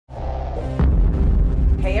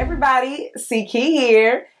Hey everybody, Ckey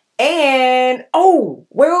here, and oh,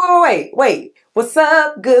 wait. What's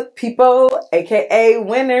up, good people, aka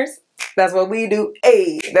winners? That's what we do,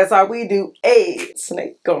 that's how we do,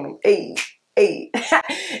 snake on them,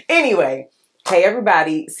 Anyway, hey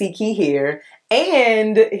everybody, Ckey here,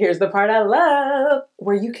 and here's the part I love,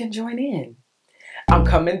 where you can join in. I'm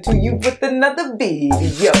coming to you with another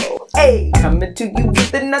video, coming to you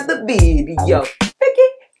with another video, Picky.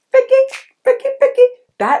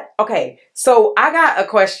 Okay, so I got a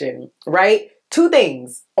question, right? Two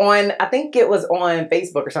things on, I think it was on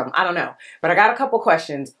Facebook or something, I don't know. But I got a couple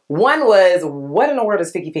questions. One was, what in the world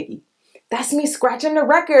is Picky? That's me scratching the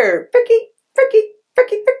record. Picky.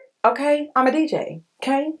 Okay, I'm a DJ,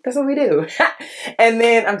 okay? That's what we do. And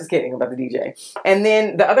then, I'm just kidding about the DJ. And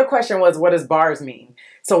then the other question was, what does bars mean?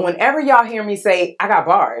 So whenever y'all hear me say, I got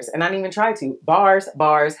bars, and I didn't even try to, bars,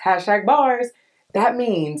 hashtag bars, that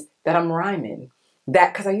means that I'm rhyming.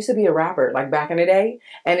 That, because I used to be a rapper, like back in the day,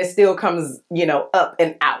 and it still comes, you know, up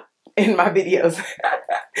and out in my videos.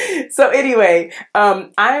 So anyway,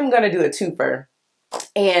 I am going to do a twofer.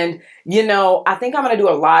 And, you know, I think I'm going to do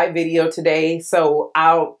a live video today. So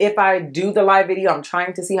if I do the live video, I'm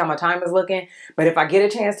trying to see how my time is looking. But if I get a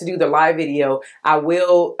chance to do the live video, I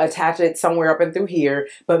will attach it somewhere up and through here.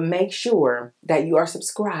 But make sure that you are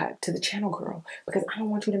subscribed to the channel, girl, because I don't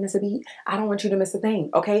want you to miss a beat. I don't want you to miss a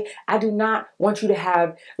thing. Okay. I do not want you to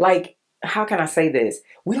have, like, how can I say this?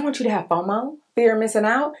 We don't want you to have FOMO, fear of missing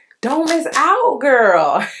out. Don't miss out,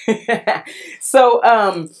 girl. So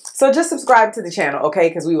just subscribe to the channel, okay?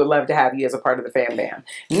 Because we would love to have you as a part of the fam bam.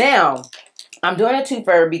 Now, I'm doing a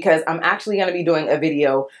twofer because I'm actually going to be doing a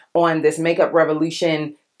video on this Makeup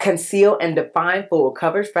Revolution Conceal and Define Full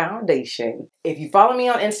Coverage Foundation. If you follow me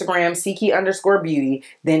on Instagram, Ckey_beauty,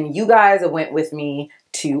 then you guys went with me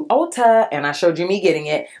to Ulta and I showed you me getting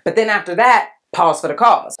it. But then after that, pause for the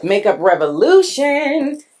cause. Makeup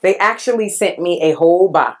Revolution, they actually sent me a whole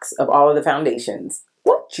box of all of the foundations.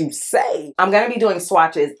 What you say? I'm going to be doing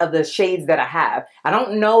swatches of the shades that I have. I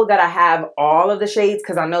don't know that I have all of the shades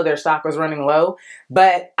because I know their stock was running low,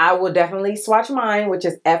 but I will definitely swatch mine, which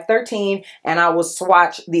is F13, and I will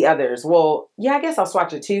swatch the others. Well, yeah, I guess I'll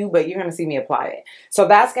swatch it too, but you're going to see me apply it. So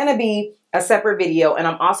that's going to be a separate video, and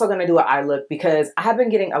I'm also going to do an eye look because I have been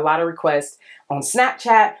getting a lot of requests on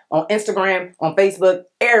Snapchat, on Instagram, on Facebook,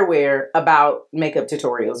 everywhere about makeup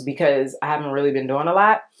tutorials because I haven't really been doing a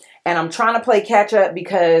lot. And I'm trying to play catch up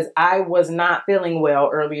because I was not feeling well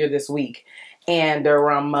earlier this week. And that's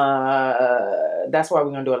why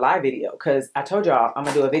we're going to do a live video because I told y'all I'm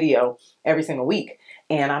going to do a video every single week.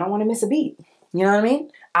 And I don't want to miss a beat. You know what I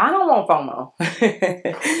mean? I don't want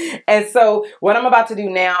FOMO. And so what I'm about to do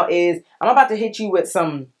now is I'm about to hit you with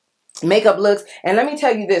some makeup looks. And let me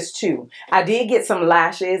tell you this too. I did get some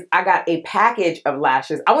lashes. I got a package of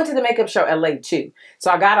lashes. I went to the makeup show LA too. So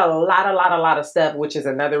I got a lot of stuff, which is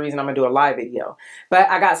another reason I'm going to do a live video. But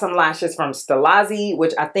I got some lashes from Stelazi,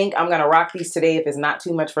 which I think I'm going to rock these today if it's not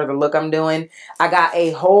too much for the look I'm doing. I got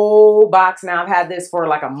a whole box. Now I've had this for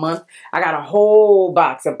like a month. I got a whole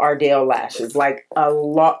box of Ardell lashes. Like a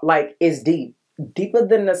lot, like it's deep. Deeper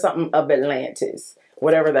than the something of Atlantis.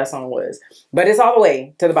 Whatever that song was. But it's all the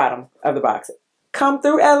way to the bottom of the box. Come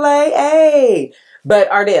through LA. Hey. But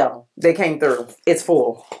Ardell, they came through. It's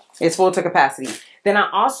full. It's full to capacity. Then I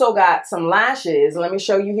also got some lashes. Let me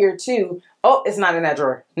show you here too. Oh, it's not in that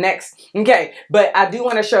drawer. Next. Okay. But I do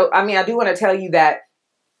want to show, I do want to tell you that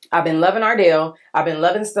I've been loving Ardell. I've been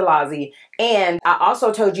loving Stelazi. And I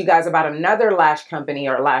also told you guys about another lash company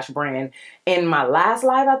or lash brand in my last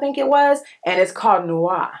live, I think it was. And it's called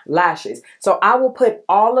Noir Lashes. So I will put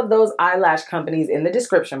all of those eyelash companies in the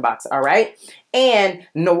description box. All right. And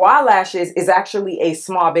Noir Lashes is actually a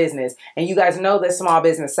small business. And you guys know that Small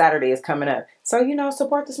Business Saturday is coming up. So, you know,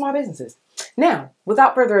 support the small businesses. Now,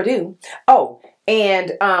 without further ado. Oh,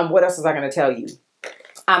 and what else was I going to tell you?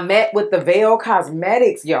 I met with the Veil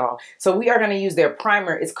Cosmetics, y'all. So we are going to use their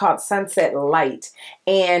primer. It's called Sunset Light.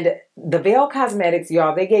 And the Veil Cosmetics,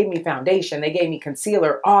 y'all, they gave me foundation. They gave me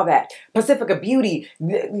concealer, all that. Pacifica Beauty.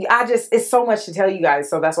 It's so much to tell you guys.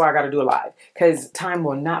 So that's why I got to do a live. Because time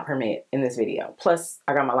will not permit in this video. Plus,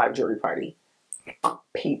 I got my live jewelry party.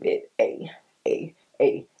 Peep it.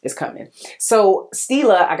 It's coming. So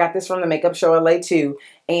Stila, I got this from the makeup show LA too.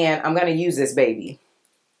 And I'm going to use this baby.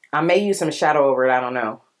 I may use some shadow over it, I don't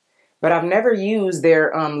know. But I've never used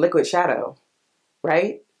their liquid shadow,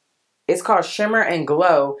 right? It's called Shimmer and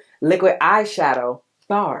Glow Liquid Eyeshadow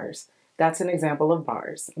Bars. That's an example of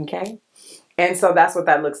bars, okay? And so that's what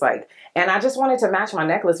that looks like. And I just wanted to match my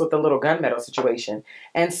necklace with the little gunmetal situation.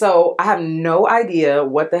 And so I have no idea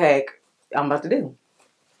what the heck I'm about to do.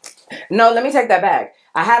 No, let me take that back.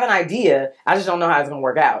 I have an idea. I just don't know how it's going to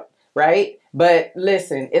work out, right? But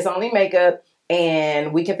listen, it's only makeup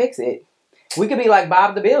and we can fix it. We could be like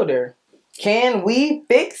Bob the Builder. Can we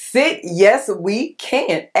fix it? Yes, we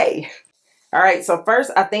can. Hey. All right, so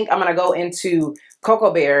first I think I'm going to go into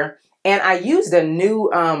Cocoa Bear. And I used a new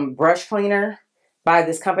brush cleaner by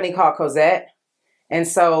this company called Cosette. And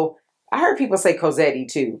so I heard people say Cosetti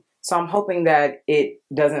too. So I'm hoping that it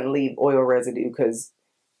doesn't leave oil residue because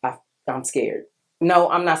I'm scared. No,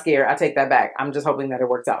 I'm not scared. I take that back. I'm just hoping that it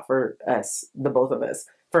works out for us, the both of us.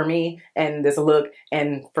 For me and this look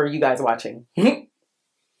and for you guys watching.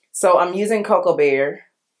 So I'm using Cocoa Bear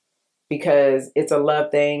because it's a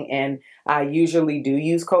love thing. And I usually do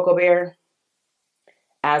use Cocoa Bear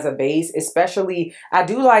as a base. Especially, I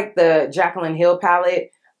do like the Jaclyn Hill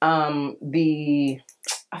palette.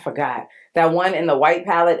 I forgot. That one in the white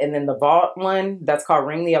palette and then the Vault one that's called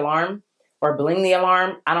Ring the Alarm or Bling the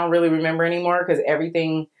Alarm. I don't really remember anymore because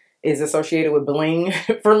everything is associated with bling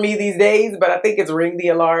for me these days, but I think it's Ring the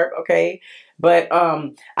Alarm, okay? But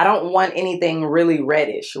I don't want anything really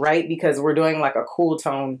reddish, right? Because we're doing like a cool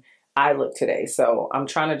tone eye look today. So I'm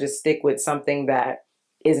trying to just stick with something that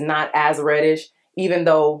is not as reddish, even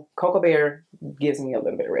though Cocoa Bear gives me a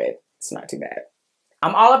little bit of red. It's not too bad.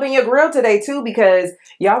 I'm all up in your grill today too because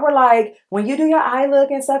y'all were like, when you do your eye look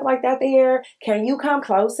and stuff like that there, can you come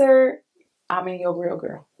closer? I'm in your grill,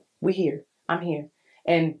 girl. We here. I'm here.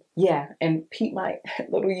 And yeah, and Pete my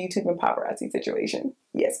little YouTube and paparazzi situation.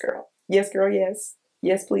 Yes, girl. Yes, girl, yes.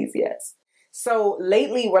 Yes, please, yes. So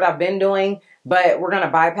lately what I've been doing, but we're going to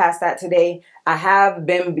bypass that today. I have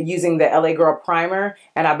been using the LA Girl Primer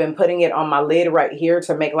and I've been putting it on my lid right here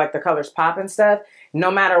to make like the colors pop and stuff.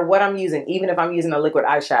 No matter what I'm using, even if I'm using a liquid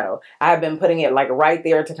eyeshadow, I have been putting it like right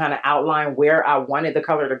there to kind of outline where I wanted the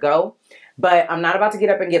color to go. But I'm not about to get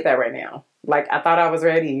up and get that right now. Like I thought I was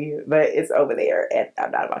ready, but it's over there and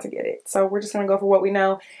I'm not about to get it. So we're just going to go for what we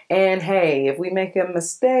know. And hey, if we make a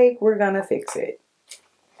mistake, we're going to fix it.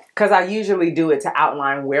 Because I usually do it to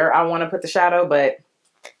outline where I want to put the shadow, but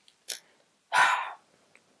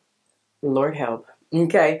Lord help.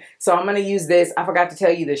 Okay, so I'm going to use this. I forgot to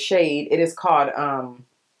tell you the shade. It is called,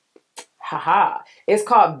 it's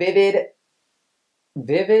called Vivid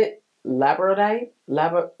Labradorite,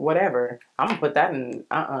 whatever. I'm going to put that in,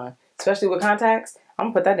 especially with contacts. I'm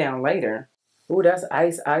going to put that down later. Ooh, that's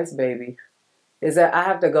ice, baby. Is that I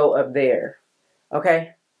have to go up there,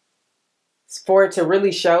 okay? For it to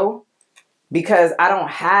really show, because I don't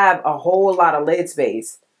have a whole lot of lid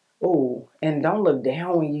space. Ooh, and don't look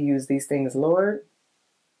down when you use these things, Lord.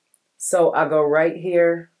 So I go right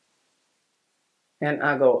here and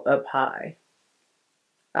I go up high.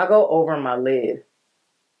 I go over my lid.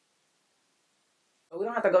 We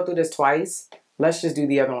don't have to go through this twice. Let's just do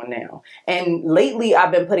the other one now. And lately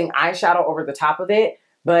I've been putting eyeshadow over the top of it,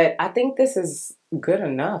 but I think this is good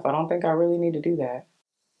enough. I don't think I really need to do that.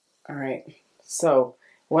 All right. So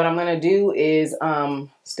what I'm going to do is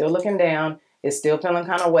still looking down. It's still feeling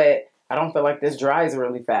kind of wet. I don't feel like this dries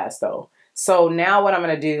really fast though. So now what I'm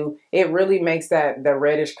going to do, it really makes the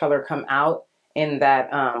reddish color come out in that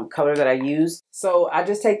color that I use. So I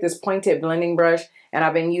just take this pointed blending brush and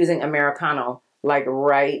I've been using Americano like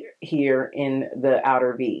right here in the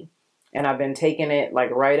outer V. And I've been taking it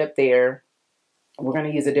like right up there. We're going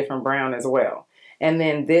to use a different brown as well. And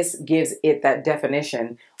then this gives it that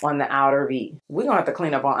definition on the outer V. We're going to have to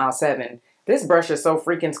clean up on aisle 7. This brush is so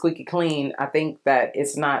freaking squeaky clean. I think that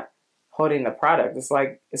it's not holding the product. It's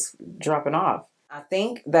like it's dropping off. I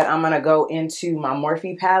think that I'm going to go into my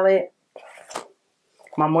Morphe palette.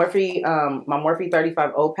 My Morphe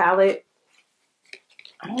 350 palette.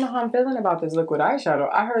 I don't know how I'm feeling about this liquid eyeshadow.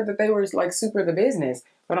 I heard that they were like super the business.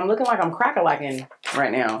 But I'm looking like I'm crack-a-lacking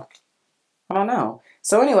right now. I don't know.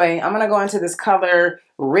 So anyway, I'm going to go into this color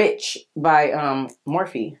Rich by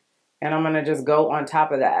Morphe. And I'm going to just go on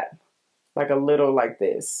top of that. Like a little like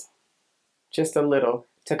this. Just a little.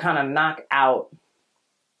 To kind of knock out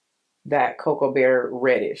that Cocoa Bear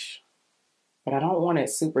reddish. But I don't want it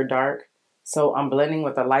super dark. So I'm blending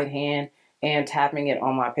with a light hand and tapping it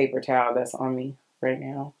on my paper towel that's on me right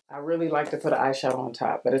now. I really like to put an eyeshadow on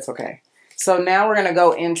top, but it's okay. So now we're going to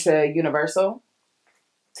go into Universal,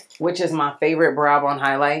 which is my favorite brow bone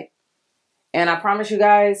highlight. And I promise you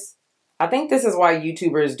guys, I think this is why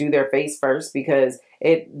YouTubers do their face first, because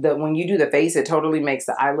when you do the face, it totally makes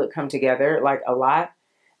the eye look come together like a lot.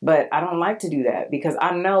 But I don't like to do that because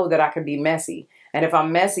I know that I could be messy. And if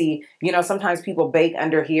I'm messy, you know, sometimes people bake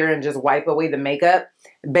under here and just wipe away the makeup.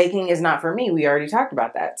 Baking is not for me. We already talked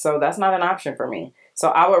about that. So that's not an option for me. So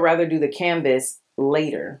I would rather do the canvas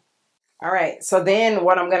later. All right. So then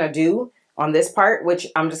what I'm going to do on this part, which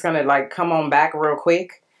I'm just gonna like come on back real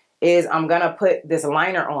quick, is I'm gonna put this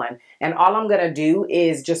liner on. And all I'm gonna do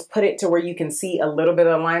is just put it to where you can see a little bit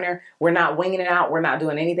of liner. We're not winging it out. We're not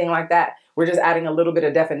doing anything like that. We're just adding a little bit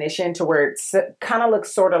of definition to where it kind of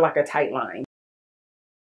looks sort of like a tight line.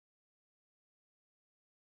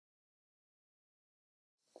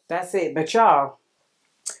 That's it. But y'all,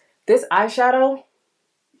 this eyeshadow,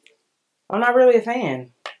 I'm not really a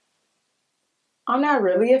fan. I'm not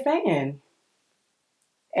really a fan.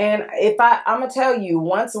 And if I'm going to tell you,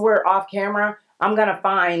 once we're off camera, I'm going to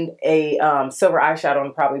find a silver eyeshadow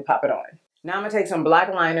and probably pop it on. Now I'm going to take some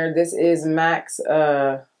black liner. This is MAC's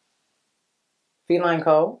Feline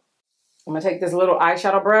Co. I'm going to take this little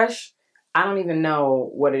eyeshadow brush. I don't even know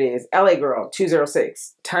what it is. LA Girl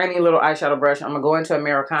 206. Tiny little eyeshadow brush. I'm going to go into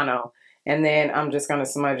Americano. And then I'm just going to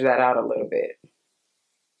smudge that out a little bit.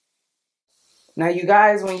 Now, you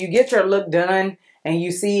guys, when you get your look done and you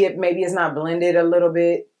see it, maybe it's not blended a little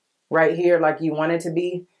bit right here like you want it to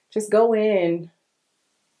be, just go in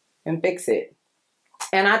and fix it.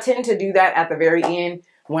 And I tend to do that at the very end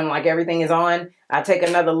when like everything is on. I take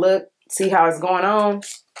another look, see how it's going on.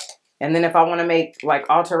 And then if I want to make like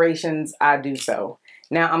alterations, I do so.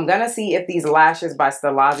 Now, I'm going to see if these lashes by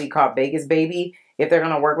Stellazzi called Vegas Baby, if they're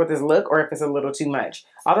going to work with this look or if it's a little too much.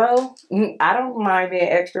 Although, I don't mind being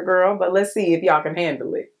extra, girl, but let's see if y'all can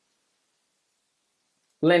handle it.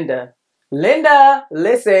 Linda,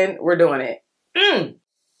 listen, we're doing it.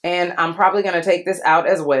 And I'm probably going to take this out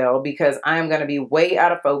as well because I am going to be way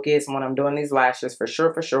out of focus when I'm doing these lashes for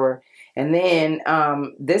sure. And then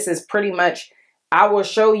this is pretty much, I will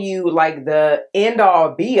show you like the end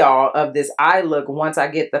all be all of this eye look once I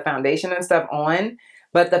get the foundation and stuff on.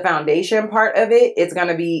 But the foundation part of it, it's going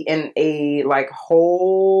to be in a like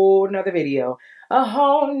whole nother video. A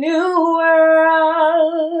whole new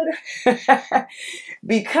world.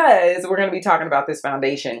 Because we're going to be talking about this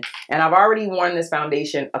foundation. And I've already worn this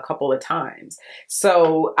foundation a couple of times.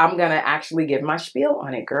 So I'm going to actually give my spiel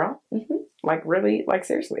on it, girl. Like really, like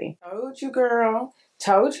seriously. Told you, girl.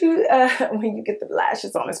 Told you when you get the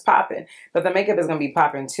lashes on, it's popping. But the makeup is going to be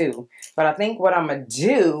popping too. But I think what I'm going to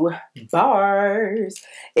do, bars,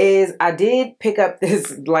 is I did pick up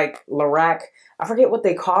this like Lorac. I forget what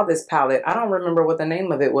they call this palette. I don't remember what the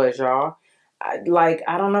name of it was, y'all. I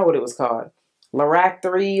don't know what it was called. Lorac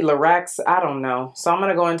 3, Lorac, I don't know. So I'm going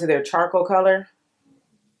to go into their charcoal color.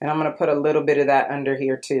 And I'm going to put a little bit of that under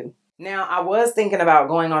here too. Now, I was thinking about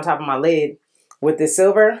going on top of my lid with this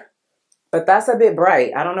silver. But that's a bit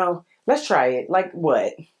bright. I don't know. Let's try it. Like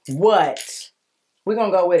what? What? We're going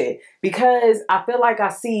to go with it. Because I feel like I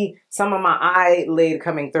see some of my eyelid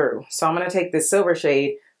coming through. So I'm going to take this silver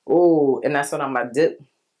shade. Ooh, and that's what I'm going to do.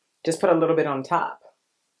 Just put a little bit on top.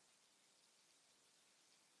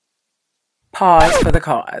 Pause for the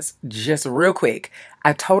cause. Just real quick.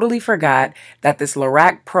 I totally forgot that this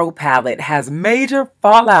Lorac Pro palette has major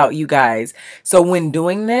fallout, you guys. So when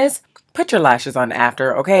doing this, put your lashes on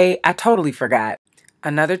after, okay? I totally forgot.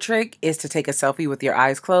 Another trick is to take a selfie with your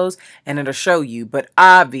eyes closed and it'll show you. But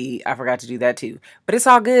I forgot to do that too. But it's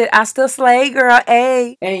all good. I still slay, girl.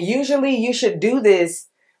 Ay. And usually you should do this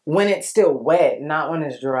when it's still wet, not when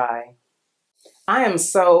it's dry. I am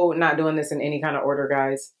so not doing this in any kind of order,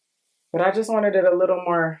 guys. But I just wanted it a little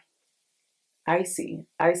more icy.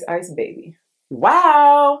 Ice, baby.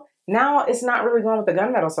 Wow. Now it's not really going with the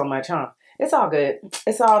gunmetal so much, huh? It's all good.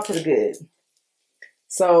 It's all to the good.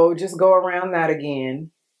 So just go around that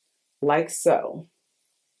again, like so.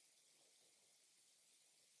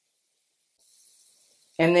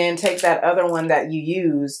 And then take that other one that you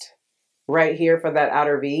used right here for that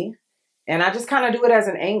outer V. And I just kind of do it as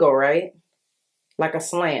an angle, right? Like a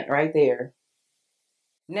slant right there.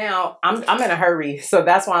 Now, I'm in a hurry, so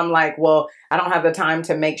that's why I'm like, well, I don't have the time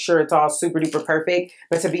to make sure it's all super duper perfect.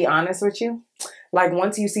 But to be honest with you, like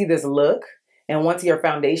once you see this look and once your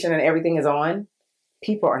foundation and everything is on,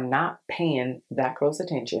 people are not paying that close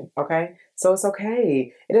attention, okay? So it's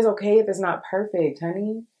okay. It is okay if it's not perfect,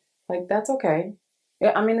 honey. Like, that's okay.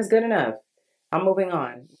 Yeah, I mean, it's good enough. I'm moving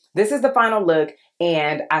on. This is the final look,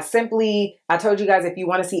 and I told you guys if you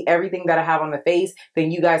want to see everything that I have on the face,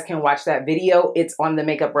 then you guys can watch that video. It's on the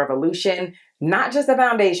Makeup Revolution. Not just the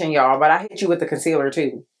foundation, y'all, but I hit you with the concealer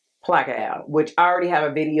too. Pluck it out, which I already have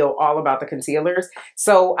a video all about the concealers.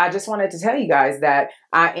 So I just wanted to tell you guys that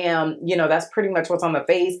I am, that's pretty much what's on the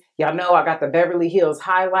face. Y'all know I got the Beverly Hills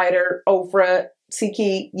highlighter, Ofra,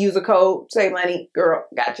 Ckey, use a code, say Lenny, girl,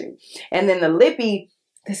 got you. And then the lippy,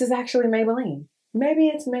 this is actually Maybelline. Maybe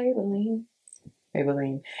it's Maybelline.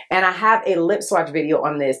 And I have a lip swatch video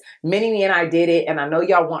on this. Minnie and I did it, and I know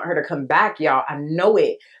y'all want her to come back, y'all. I know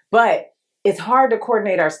it. But it's hard to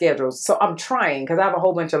coordinate our schedules. So I'm trying because I have a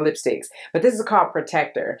whole bunch of lipsticks. But this is called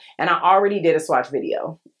Protector. And I already did a swatch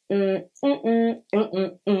video. It's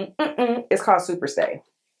called Superstay.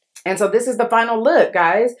 And so this is the final look,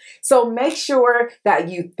 guys. So make sure that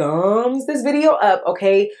you thumbs this video up,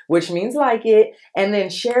 okay? Which means like it. And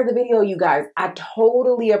then share the video, you guys. I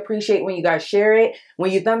totally appreciate when you guys share it.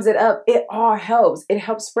 When you thumbs it up, it all helps. It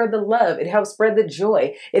helps spread the love. It helps spread the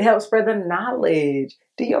joy. It helps spread the knowledge.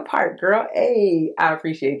 Do your part, girl. Hey, I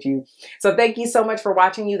appreciate you. So thank you so much for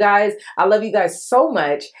watching, you guys. I love you guys so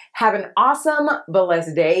much. Have an awesome,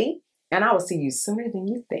 blessed day. And I will see you sooner than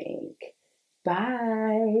you think.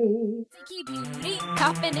 Bye. Beauty,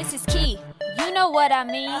 confidence is key. You know what I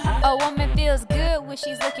mean. A woman feels good when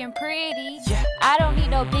she's looking pretty. I don't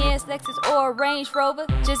need no Benz, Lexus, or a Range Rover.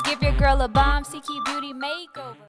 Just give your girl a bomb, Ckey Beauty makeover.